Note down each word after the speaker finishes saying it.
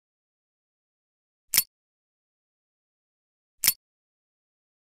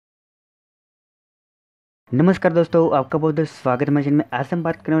नमस्कार दोस्तों, आपका बहुत बहुत स्वागत है मेरे चैनल में। आज हम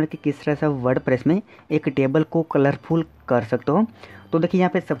बात करने वाले कि किस तरह से आप वर्डप्रेस में एक टेबल को कलरफुल कर सकते हो। तो देखिए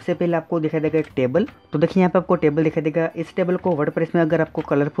यहाँ पे सबसे पहले आपको दिखाई देगा एक टेबल। तो देखिए यहाँ पे आपको टेबल दिखाई देगा। इस टेबल को वर्डप्रेस में अगर आपको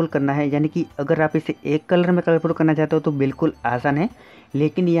कलरफुल करना है, यानी कि अगर आप इसे एक कलर में कलरफुल करना चाहते हो तो बिल्कुल आसान है।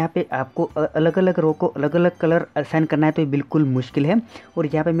 लेकिन यहाँ पे आपको अलग अलग रो को अलग अलग कलर असाइन करना है तो ये बिल्कुल मुश्किल है। और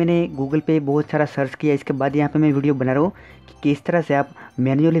यहाँ पे मैंने गूगल पे बहुत सारा सर्च किया, इसके बाद यहाँ पे मैं वीडियो बना रहा हूँ कि किस तरह से आप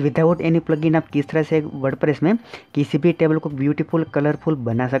मैन्युअली विदाउट एनी प्लगइन आप किस तरह से वर्डप्रेस में किसी भी टेबल को ब्यूटीफुल कलरफुल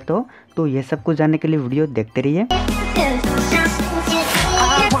बना सकते हो। तो ये सब कुछ जानने के लिए वीडियो देखते रहिए।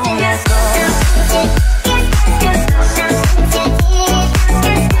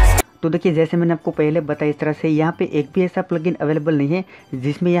 तो देखिए जैसे मैंने आपको पहले बताया, इस तरह से यहाँ पे एक भी ऐसा प्लगइन अवेलेबल नहीं है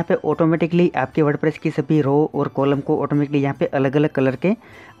जिसमें यहाँ पे ऑटोमेटिकली आपके वर्डप्रेस की सभी रो और कॉलम को ऑटोमेटिकली यहाँ पे अलग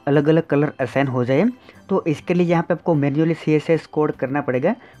अलग कलर असाइन हो जाए। तो इसके लिए यहाँ पे आपको मैन्युअली CSS कोड करना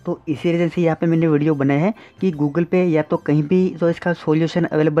पड़ेगा। तो इसी रीज़न से यहाँ पे मैंने वीडियो बनाया है कि गूगल पे या तो कहीं भी जो इसका सॉल्यूशन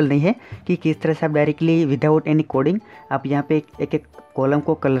अवेलेबल नहीं है कि किस तरह से आप डायरेक्टली विदाउट एनी कोडिंग आप यहाँ पे एक एक कॉलम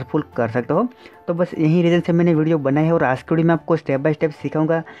को कलरफुल कर सकते हो। तो बस यही रीज़न से मैंने वीडियो बनाया है और आज के वीडियो में आपको स्टेप बाय स्टेप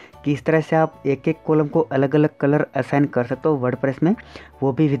सिखाऊंगा किस तरह से आप एक एक कॉलम को अलग अलग कलर असाइन कर सकते हो वर्डप्रेस में,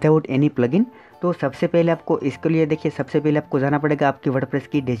 वो भी विदाउट एनी प्लगइन। तो सबसे पहले आपको इसके लिए देखिए, सबसे पहले आपको जाना पड़ेगा आपकी वर्डप्रेस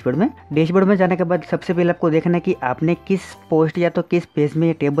की डैशबोर्ड में। डैशबोर्ड में जाने के बाद सबसे पहले आपको देखना है कि आपने किस पोस्ट या तो किस पेज में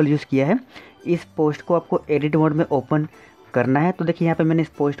ये टेबल यूज़ किया है। इस पोस्ट को आपको एडिट मोड में ओपन करना है। तो देखिए यहाँ पे मैंने इस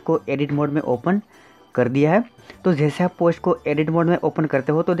पोस्ट को एडिट मोड में ओपन कर दिया है। तो जैसे आप पोस्ट को एडिट मोड में ओपन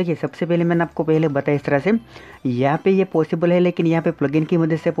करते हो तो देखिए सबसे पहले मैंने आपको पहले बताया इस तरह से यहाँ पे ये पॉसिबल है, लेकिन यहाँ पे प्लगइन की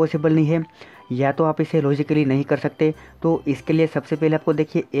मदद से पॉसिबल नहीं है, या तो आप इसे लॉजिकली नहीं कर सकते। तो इसके लिए सबसे पहले आपको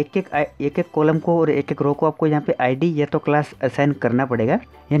देखिए एक एक कॉलम को और एक एक रो को आपको यहाँ पे आईडी या तो क्लास असाइन करना पड़ेगा,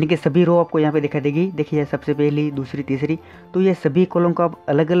 यानी कि सभी रो आपको यहाँ पे दिखाई देगी। देखिए सबसे पहली, दूसरी, तीसरी, तो ये सभी कॉलम को आप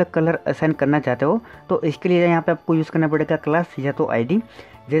अलग अलग कलर असाइन करना चाहते हो तो इसके लिए यहाँ पे आपको यूज़ करना पड़ेगा क्लास या तो आईडी।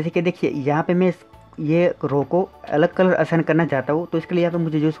 जैसे कि देखिए यहाँ पे मैं ये रो को अलग कलर असाइन करना चाहता हूँ तो इसके लिए यहाँ पे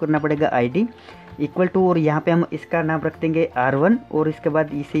मुझे यूज़ करना पड़ेगा आईडी इक्वल टू, और यहाँ पे हम इसका नाम रख देंगे R1 और इसके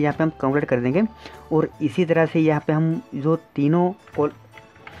बाद इसे यहाँ पे हम कन्वर्ट कर देंगे। और इसी तरह से यहाँ पे हम जो तीनों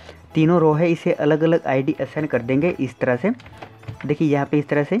रो है इसे अलग अलग आईडी असाइन कर देंगे इस तरह से। देखिए यहाँ पे इस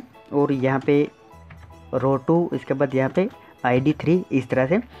तरह से, और यहाँ पे रो 2, इसके बाद यहाँ पे ID 3, इस तरह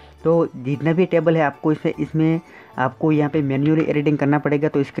से। तो जितना भी टेबल है आपको इसमें आपको यहाँ पे मैन्युअली एडिटिंग करना पड़ेगा।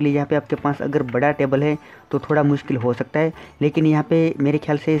 तो इसके लिए यहाँ पे आपके पास अगर बड़ा टेबल है तो थोड़ा मुश्किल हो सकता है, लेकिन यहाँ पे मेरे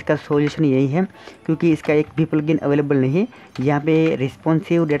ख्याल से इसका सॉल्यूशन यही है, क्योंकि इसका एक भी प्लगइन अवेलेबल नहीं है। यहाँ पे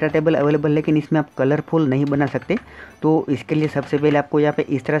रिस्पॉन्सिव डेटा टेबल अवेलेबल, लेकिन इसमें आप कलरफुल नहीं बना सकते। तो इसके लिए सबसे पहले आपको यहाँ पे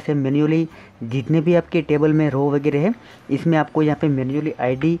इस तरह से मैन्युअली जितने भी आपके टेबल में रो वगैरह है इसमें आपको यहाँ पे मैन्युअली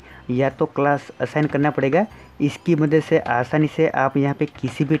आईडी या तो क्लास असाइन करना पड़ेगा। इसकी मदद से आसानी से आप यहाँ पे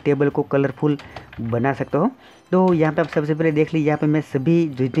किसी भी टेबल को कलरफुल बना सकते हो। तो यहाँ पे आप सबसे पहले देख लीजिए, यहाँ पे मैं सभी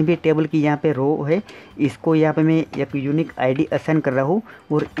जितनी भी टेबल की यहाँ पे रो है इसको यहाँ पे मैं एक यूनिक आईडी असाइन कर रहा हूँ,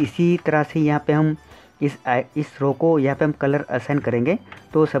 और इसी तरह से यहाँ पे हम इस रो को यहाँ पे हम कलर असाइन करेंगे।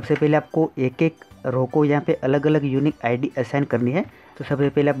 तो सबसे पहले आपको एक एक रो को यहाँ पे अलग अलग यूनिक आईडी असाइन करनी है। तो सबसे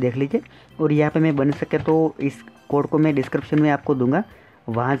पहले आप देख लीजिए, और यहाँ पे मैं बन सके तो इस कोड को मैं डिस्क्रिप्शन में आपको दूंगा,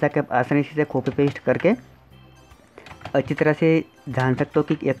 वहाँ जाके आप आसानी से कॉपी पेस्ट करके अच्छी तरह से जान सकते हो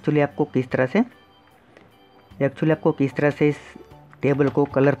कि एक्चुअली आपको किस तरह से इस टेबल को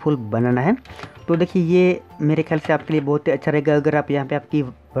कलरफुल बनाना है। तो देखिए ये मेरे ख्याल से आपके लिए बहुत ही अच्छा रहेगा अगर आप यहाँ पे आपकी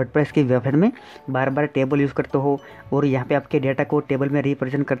वर्डप्रेस की वेबसाइट में बार बार टेबल यूज़ करते हो और यहाँ पे आपके डेटा को टेबल में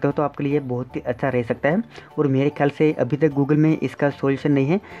रिप्रेजेंट करते हो, तो आपके लिए बहुत ही अच्छा रह सकता है। और मेरे ख्याल से अभी तक गूगल में इसका सॉल्यूशन नहीं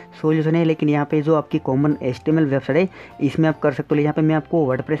है, सॉल्यूशन है लेकिन यहाँ पे जो आपकी कॉमन HTML वेबसाइट है इसमें आप कर सकते हो। यहाँ पे मैं आपको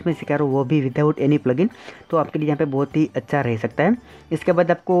वर्डप्रेस में सिखा रहा हूँ, वो भी विदाउट एनी प्लगइन, तो आपके लिए यहाँ पे बहुत ही अच्छा रह सकता है। इसके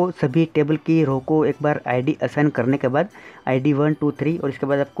बाद आपको सभी टेबल की रो को एक बार ID असाइन करने के बाद ID 1 2 3, और इसके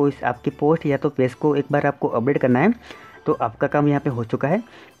बाद आपको इस आपकी पोस्ट या तो पेज को एक बार आपको अपडेट करना है। तो आपका काम यहाँ पे हो चुका है।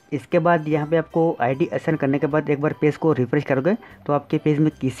 इसके बाद यहाँ पे आपको ID असाइन करने के बाद एक बार पेज को रिफ्रेश करोगे तो आपके पेज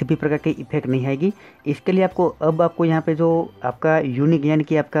में किसी भी प्रकार की इफेक्ट नहीं आएगी। इसके लिए आपको यहाँ पे जो आपका यूनिक यानी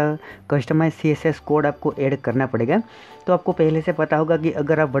कि आपका कस्टमाइज CSS कोड आपको ऐड करना पड़ेगा। तो आपको पहले से पता होगा कि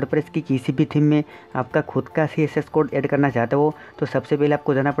अगर आप वर्डप्रेस की किसी भी थीम में आपका खुद का CSS कोड ऐड करना चाहते हो तो सबसे पहले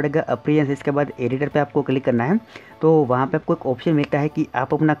आपको जाना पड़ेगा अपीयरेंस, इसके बाद एडिटर पे आपको क्लिक करना है। तो वहाँ पे आपको एक ऑप्शन मिलता है कि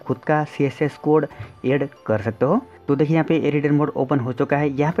आप अपना खुद का CSS कोड ऐड कर सकते हो। तो देखिए यहाँ पे एडिटर मोड ओपन हो चुका है।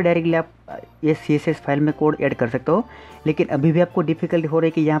 यहाँ पे डायरेक्टली आप ये CSS फाइल में कोड ऐड कर सकते हो, लेकिन अभी भी आपको डिफिकल्टी हो रही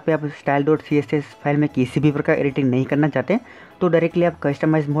है कि यहाँ पे आप style.css फाइल में किसी भी प्रकार एडिटिंग नहीं करना चाहते, तो डायरेक्टली आप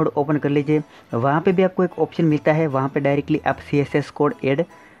कस्टमाइज मोड ओपन कर लीजिए। वहाँ पे भी आपको एक ऑप्शन मिलता है, वहाँ पे डायरेक्टली आप CSS कोड ऐड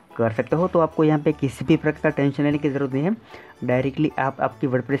कर सकते हो। तो आपको यहाँ पे किसी भी प्रकार का टेंशन लेने की ज़रूरत नहीं है। डायरेक्टली आप आपकी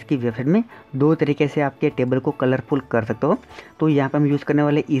वर्डप्रेस की वेबसाइट में 2 तरीके से आपके टेबल को कलरफुल कर सकते हो। तो यहाँ पे हम यूज़ करने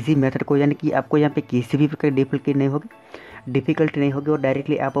वाले इजी मेथड को, यानी कि आपको यहाँ पे किसी भी प्रकार की डिफ़िकल्टी नहीं होगी और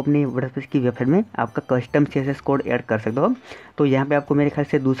डायरेक्टली आप अपनी वर्डप्रेस की वेबसाइट में आपका कस्टम CSS कोड ऐड कर सकते हो। तो यहाँ पे आपको मेरे ख्याल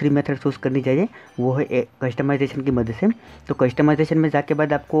से दूसरी मेथड चूज़ करनी चाहिए, वो है कस्टमाइजेशन की मदद से। तो कस्टमाइजेशन में जाके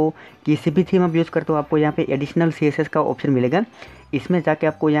बाद आपको किसी भी थीम आप यूज़ करते हो, आपको यहाँ पे एडिशनल CSS का ऑप्शन मिलेगा। इसमें जाके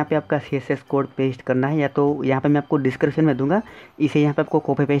आपको यहाँ पे आपका CSS कोड पेस्ट करना है, या तो यहाँ पे मैं आपको डिस्क्रिप्शन में दूंगा, इसे यहाँ पे आपको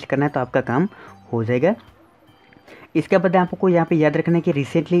कॉपी पेस्ट करना है तो आपका काम हो जाएगा। इसके बाद आपको यहाँ पे याद रखना है कि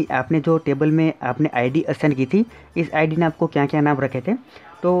रिसेंटली आपने जो टेबल में आपने आईडी असाइन की थी, इस आईडी ने आपको क्या क्या नाम रखे थे।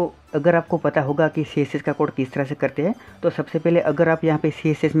 तो अगर आपको पता होगा कि CSS का कोड किस तरह से करते हैं, तो सबसे पहले अगर आप यहाँ पे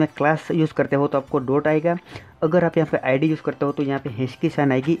CSS में क्लास यूज़ करते हो तो आपको डॉट आएगा। अगर आप यहाँ पे आईडी यूज़ करते हो तो यहाँ पे हैश की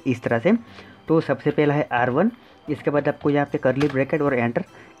साइन आएगी इस तरह से। तो सबसे पहला है R1, इसके बाद आपको यहाँ पे करली ब्रैकेट और एंटर।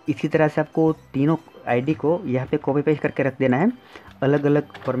 इसी तरह से आपको तीनों आईडी को यहाँ पे कॉपी पेस्ट करके रख देना है अलग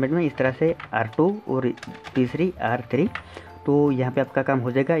अलग फॉर्मेट में, इस तरह से R2 और तीसरी R3। तो यहाँ पे आपका काम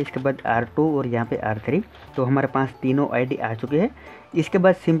हो जाएगा। इसके बाद R2 और यहाँ पे R3, तो हमारे पास तीनों आईडी आ चुके हैं। इसके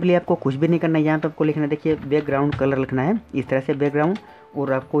बाद सिंपली आपको कुछ भी नहीं करना है, यहाँ पे आपको लिखना है, देखिए बैकग्राउंड कलर लिखना है इस तरह से बैकग्राउंड,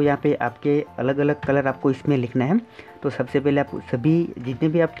 और आपको यहाँ पे आपके अलग अलग कलर आपको इसमें लिखना है। तो सबसे पहले आप सभी जितने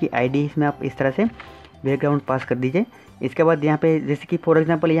भी आपकी आईडी इसमें आप इस तरह से बैकग्राउंड पास कर दीजिए। इसके बाद यहाँ पे जैसे कि फॉर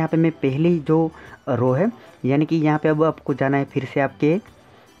एग्जांपल यहाँ पे मैं पहली जो रो है, यानी कि यहाँ पे अब आपको जाना है फिर से आपके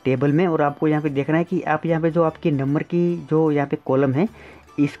टेबल में, और आपको यहाँ पे देखना है कि आप यहाँ पे जो आपकी नंबर की जो यहाँ पे कॉलम है,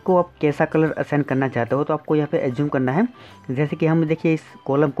 इसको आप कैसा कलर असाइन करना चाहते हो। तो आपको यहाँ पे एज्यूम करना है, जैसे कि हम देखिए इस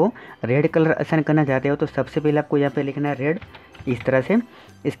कॉलम को रेड कलर असाइन करना चाहते हो, तो सबसे पहले आपको यहाँ पे लिखना है रेड इस तरह से।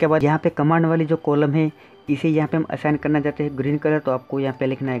 इसके बाद यहाँ पे कमांड वाली जो कॉलम है, इसे यहाँ पे हम असाइन करना चाहते हैं ग्रीन कलर, तो आपको यहाँ पे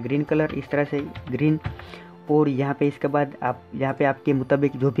लिखना है ग्रीन कलर इस तरह से ग्रीन। और यहाँ पे इसके बाद आप यहाँ पे आपके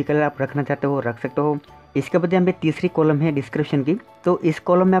मुताबिक जो भी कलर आप रखना चाहते हो रख सकते हो। इसके बाद यहाँ पे तीसरी कॉलम है डिस्क्रिप्शन की, तो इस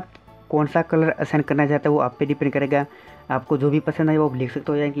कॉलम में आप कौन सा कलर असाइन करना चाहते हो वो आप पे डिपेंड करेगा। आपको जो भी पसंद है वो आप लिख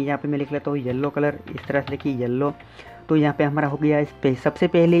सकते हो, यानी कि यहाँ पे मैं लिख लेता हूँ येलो कलर इस तरह से, देखिए येलो। तो यहाँ पे हमारा हो गया, इस पे सबसे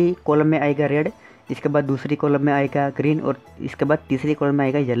पहली कॉलम में आएगा रेड, इसके बाद दूसरी कॉलम में आएगा ग्रीन, और इसके बाद तीसरी कॉलम में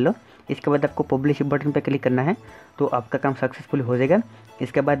आएगा येलो। इसके बाद आपको पब्लिश बटन पर क्लिक करना है, तो आपका काम सक्सेसफुल हो जाएगा।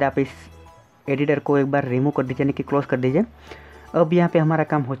 इसके बाद आप इस एडिटर को एक बार रिमूव कर दीजिए, यानी कि क्लोज कर दीजिए। अब यहाँ पे हमारा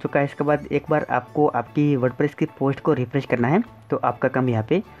काम हो चुका है। इसके बाद एक बार आपको आपकी वर्डप्रेस की पोस्ट को रिफ्रेश करना है, तो आपका काम यहाँ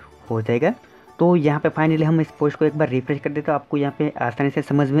पे हो जाएगा। तो यहाँ पे फाइनली हम इस पोस्ट को एक बार रिफ्रेश कर दें, तो आपको यहाँ पे आसानी से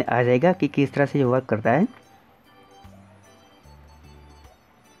समझ में आ जाएगा कि किस तरह से ये वर्क करता है।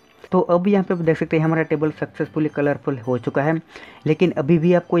 तो अब यहाँ पे आप देख सकते हैं हमारा टेबल सक्सेसफुली कलरफुल हो चुका है। लेकिन अभी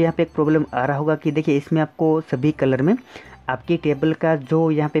भी आपको यहाँ पे एक प्रॉब्लम आ रहा होगा कि देखिए इसमें आपको सभी कलर में आपकी टेबल का जो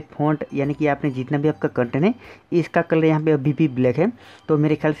यहाँ पे फॉन्ट, यानी कि आपने जितना भी आपका कंटेंट है, इसका कलर यहाँ पे अभी भी ब्लैक है। तो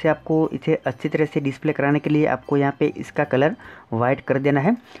मेरे ख्याल से आपको इसे अच्छी तरह से डिस्प्ले कराने के लिए आपको यहाँ पे इसका कलर वाइट कर देना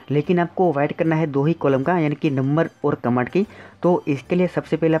है। लेकिन आपको वाइट करना है 2 ही कॉलम का, यानी कि नंबर और कमांड की। तो इसके लिए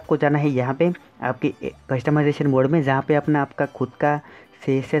सबसे पहले आपको जाना है यहाँ पे आपके कस्टमाइजेशन मोड में, जहाँ पे अपना आपका खुद का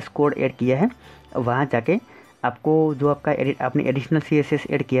CSS कोड ऐड किया है। वहाँ जाके आपको जो आपका आपने एडिशनल CSS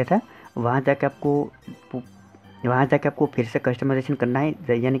ऐड किया था, वहाँ जाके आपको फिर से कस्टमाइजेशन करना है,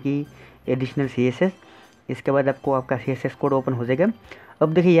 यानी कि एडिशनल CSS। इसके बाद आपको आपका CSS कोड ओपन हो जाएगा।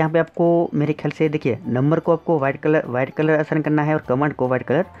 अब देखिए यहाँ पे आपको मेरे ख्याल से देखिए नंबर को आपको वाइट कलर असाइन करना है और कमांड को वाइट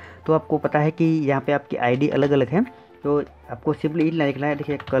कलर। तो आपको पता है कि यहाँ पे आपकी आईडी अलग अलग है, तो आपको सिंपली इतना लिखना है,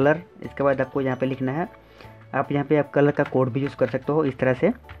 देखिए कलर। इसके बाद आपको यहाँ पे लिखना है, आप यहाँ पे आप कलर का कोड भी यूज़ कर सकते हो इस तरह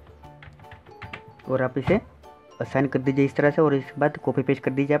से, और आप इसे असाइन कर दीजिए इस तरह से, और इसके बाद कॉपी पेस्ट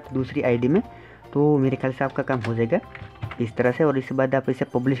कर दीजिए आप दूसरी आईडी में। तो मेरे ख्याल से आपका काम हो जाएगा इस तरह से, और इसके बाद आप इसे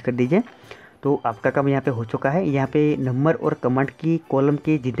पब्लिश कर दीजिए। तो आपका काम यहाँ पे हो चुका है। यहाँ पे नंबर और कमांड की कॉलम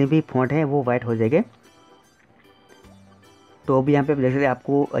के जितने भी फॉन्ट हैं वो वाइट हो जाएंगे। तो अभी यहाँ पे देख सकते हैं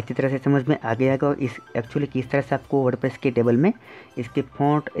आपको अच्छी तरह से समझ में आ गया होगा इस एक्चुअली किस तरह से आपको वर्डप्रेस के टेबल में इसके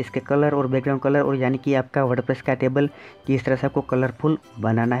फॉन्ट, इसके कलर और बैकग्राउंड कलर, और यानी कि आपका वर्डप्रेस का टेबल किस तरह से आपको कलरफुल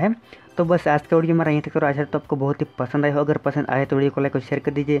बनाना है। तो बस आज का वीडियो हमारा यहीं तक। तो आशा तो आपको बहुत ही पसंद आया हो। अगर पसंद आए तो वीडियो को लाइक और शेयर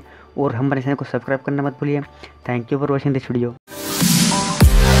कर दीजिए, और हमारे चैनल को सब्सक्राइब करना मत भूलिए। Thank you for watching this video.